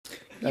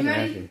You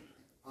ready?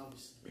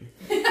 Obviously.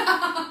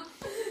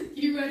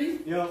 You ready?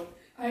 Yep.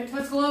 Alright,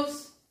 touch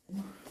gloves.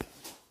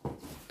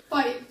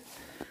 Fight.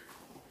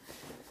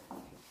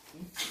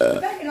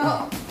 Back it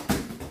up.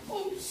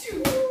 Oh,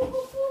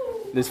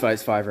 shoot. This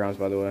fight's 5 rounds,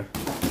 by the way.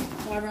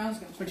 5 rounds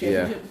for Yeah.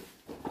 championship.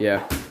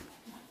 Yeah.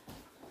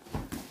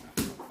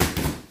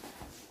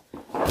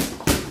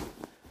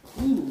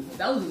 Ooh,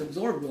 that was an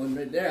absorbed one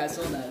right there. I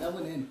saw that. That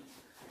went in.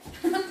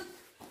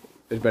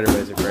 There's better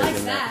ways of breaking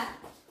Like that.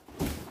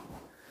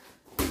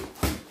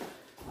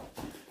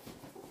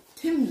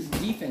 Tim's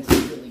defense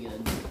is really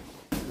good.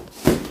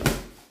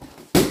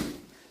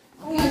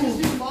 Oh, yeah,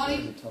 just do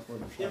body. Tough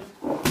order shot. Yep.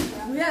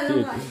 Yeah,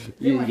 Dude,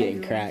 you're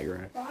getting cracked,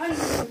 right? I don't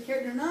know if the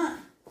character or not.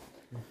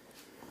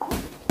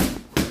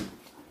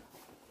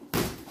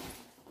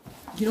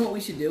 You know what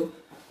we should do?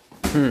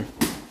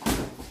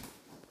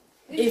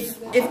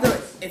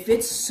 If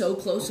it's so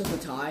close of a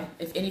tie,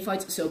 if any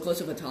fight's so close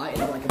of a tie, and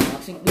like in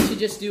boxing, we should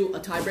just do a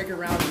tiebreaker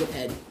round with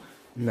head.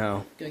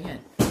 No. Going ahead.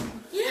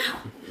 Yeah.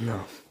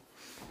 No.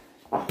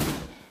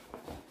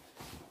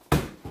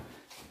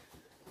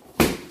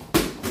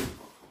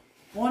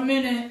 1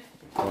 minute.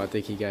 Oh, I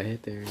think he got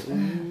hit there.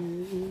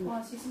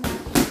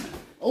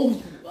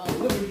 Oh,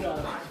 liver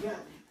shot.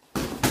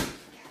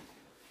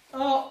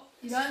 Oh,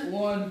 you done?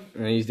 1.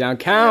 And he's down.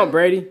 Count,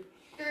 Brady.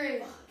 3,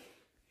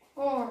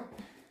 4,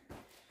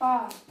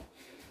 5,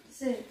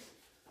 6,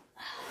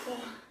 7.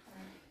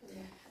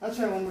 I'll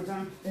try one more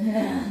time.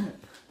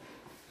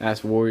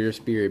 That's warrior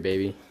spirit,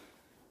 baby.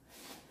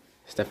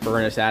 It's the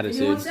furnace Give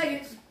me 1 attitude.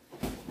 second.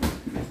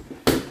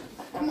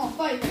 Come on,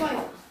 fight,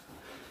 fight.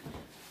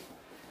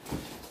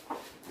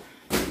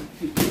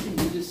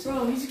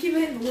 Bro, he just keep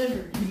hitting the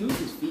liver. He moves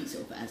his feet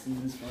so fast in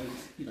his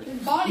fights. He like. His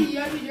body, you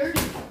gotta be dirty.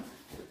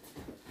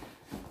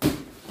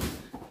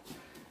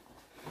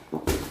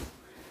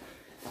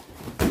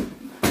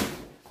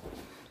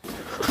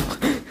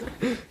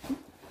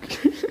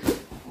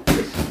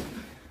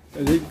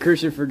 I think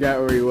Christian forgot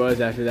where he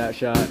was after that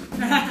shot.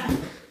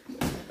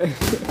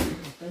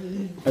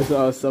 I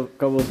saw a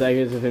couple of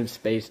seconds of him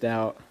spaced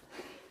out.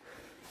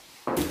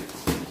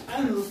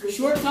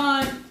 Short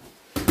time.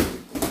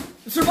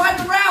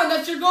 Survive the round.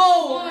 That's your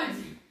goal.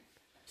 1,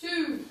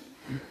 2,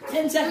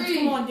 10 seconds. 3,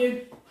 Come on,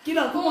 dude. Get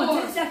up. Come on.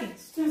 4, 10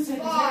 seconds. 10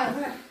 seconds. 5.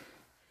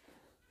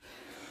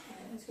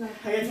 Let's go.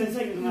 I got 10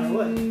 seconds no matter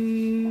what.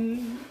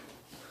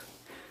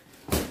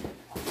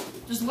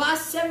 Just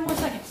last 7 more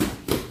seconds.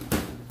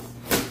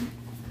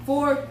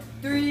 4,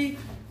 3,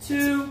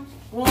 2,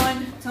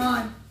 1.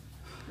 Time.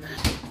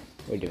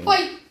 We're doing it.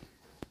 Fight.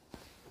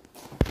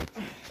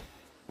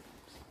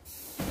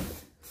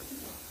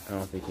 I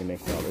don't think he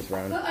makes it all this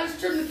round. I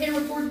just turned the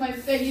camera towards my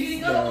face.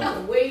 You got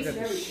the weights and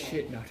everything.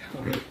 Shit knocked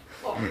out.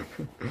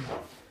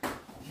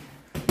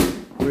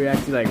 Were you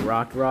actually like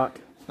rocked?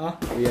 Huh?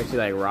 Were you actually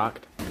like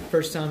rocked?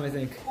 First time, I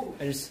think.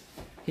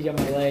 He got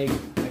my leg.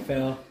 I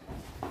fell.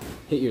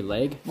 Hit your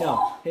leg?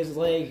 No, his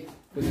leg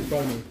was in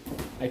front of me.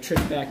 I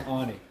tripped back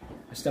on it. I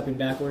was stepping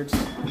backwards.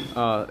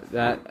 Oh, I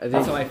think.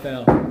 That's how I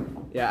fell.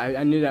 Yeah,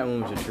 I knew that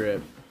one was a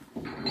trip.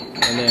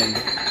 And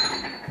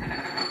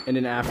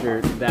then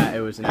after that,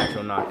 it was an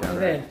actual knockdown, And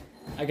right? then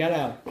I got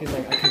out because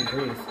I couldn't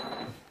breathe.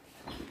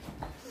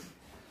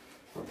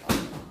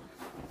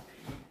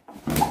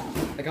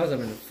 Like I was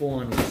having a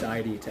full-on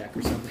anxiety attack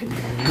or something.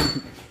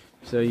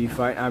 So you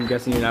fight. I'm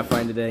guessing you're not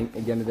fighting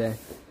again today.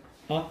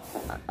 Huh?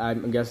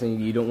 I'm guessing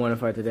you don't want to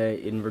fight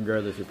today. And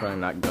regardless, you're probably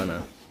not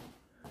gonna.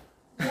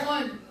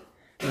 1.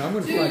 No, I'm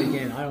gonna fight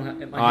again. I don't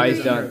have. Oh, My he's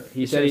knees done. hurt.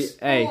 He It's said he. just-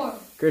 Hey, 4.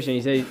 Christian.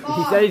 He said he's.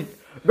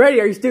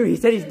 Brady, are you stupid? He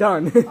said he's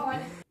done.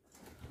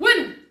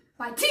 Win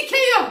by TK.